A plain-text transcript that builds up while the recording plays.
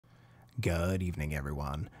Good evening,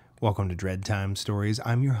 everyone. Welcome to Dread Time Stories.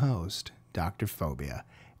 I'm your host, Dr. Phobia.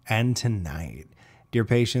 And tonight, dear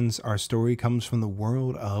patients, our story comes from the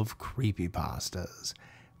world of creepypastas.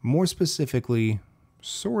 More specifically,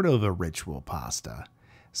 sort of a ritual pasta.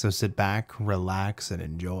 So sit back, relax, and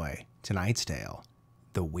enjoy tonight's tale,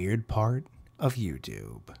 The Weird Part of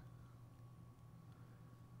YouTube.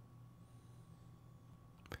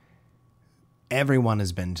 Everyone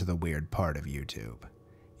has been to the weird part of YouTube.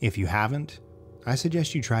 If you haven't, I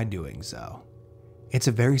suggest you try doing so. It's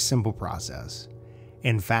a very simple process.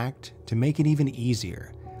 In fact, to make it even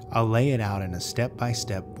easier, I'll lay it out in a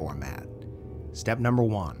step-by-step format. Step number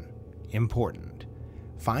 1, important.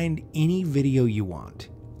 Find any video you want,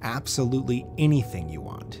 absolutely anything you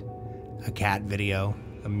want. A cat video,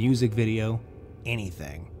 a music video,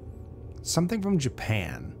 anything. Something from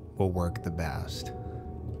Japan will work the best.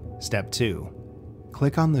 Step 2.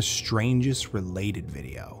 Click on the strangest related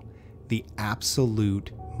video, the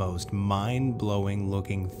absolute most mind-blowing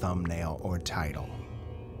looking thumbnail or title.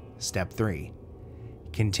 Step 3.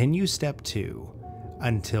 Continue step 2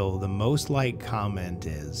 until the most liked comment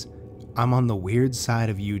is, "I'm on the weird side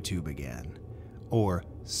of YouTube again," or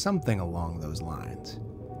something along those lines.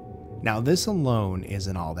 Now this alone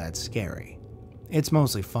isn't all that scary. It's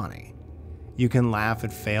mostly funny. You can laugh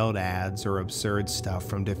at failed ads or absurd stuff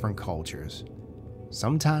from different cultures.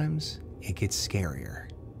 Sometimes it gets scarier.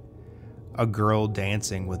 A girl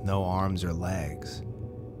dancing with no arms or legs.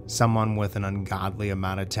 Someone with an ungodly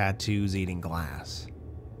amount of tattoos eating glass.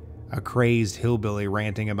 A crazed hillbilly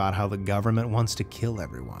ranting about how the government wants to kill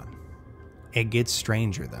everyone. It gets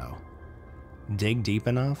stranger though. Dig deep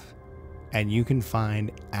enough, and you can find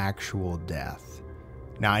actual death.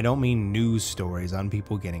 Now I don't mean news stories on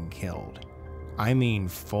people getting killed. I mean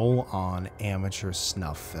full-on amateur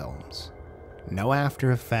snuff films. No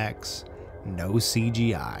After Effects, no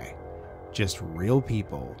CGI, just real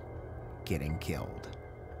people getting killed.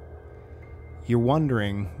 You're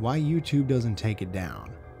wondering why YouTube doesn't take it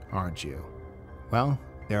down, aren't you? Well,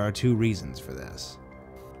 there are 2 reasons for this.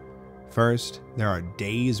 First, there are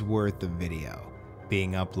days worth of video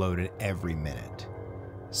being uploaded every minute.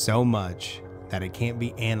 So much that it can't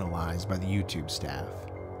be analyzed by the YouTube staff.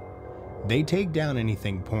 They take down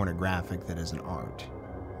anything pornographic that isn't art,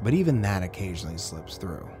 but even that occasionally slips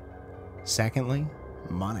through. Secondly,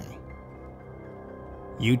 money.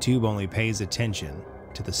 YouTube only pays attention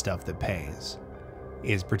to the stuff that pays,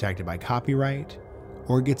 is protected by copyright,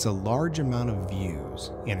 or gets a large amount of views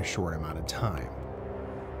in a short amount of time.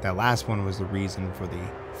 That last one was the reason for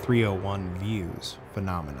the 301 views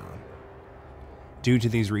phenomenon. Due to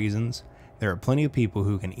these reasons, there are plenty of people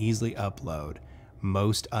who can easily upload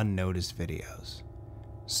most unnoticed videos.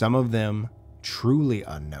 Some of them truly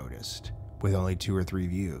unnoticed, with only 2 or 3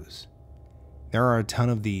 views. There are a ton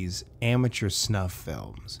of these amateur snuff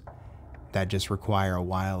films that just require a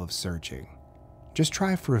while of searching. Just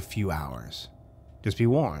try for a few hours. Just be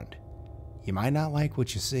warned, you might not like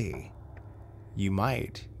what you see. You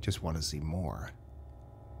might just want to see more.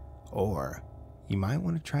 Or you might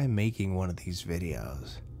want to try making one of these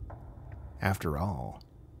videos. After all,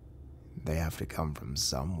 they have to come from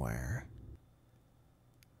somewhere.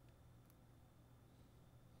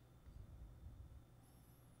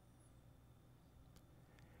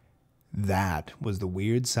 That was the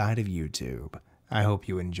weird side of YouTube. I hope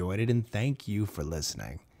you enjoyed it and thank you for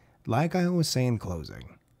listening. Like I always say in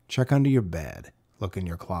closing, check under your bed, look in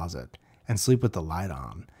your closet, and sleep with the light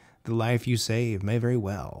on. The life you save may very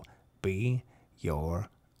well be your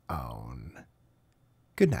own.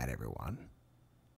 Good night, everyone.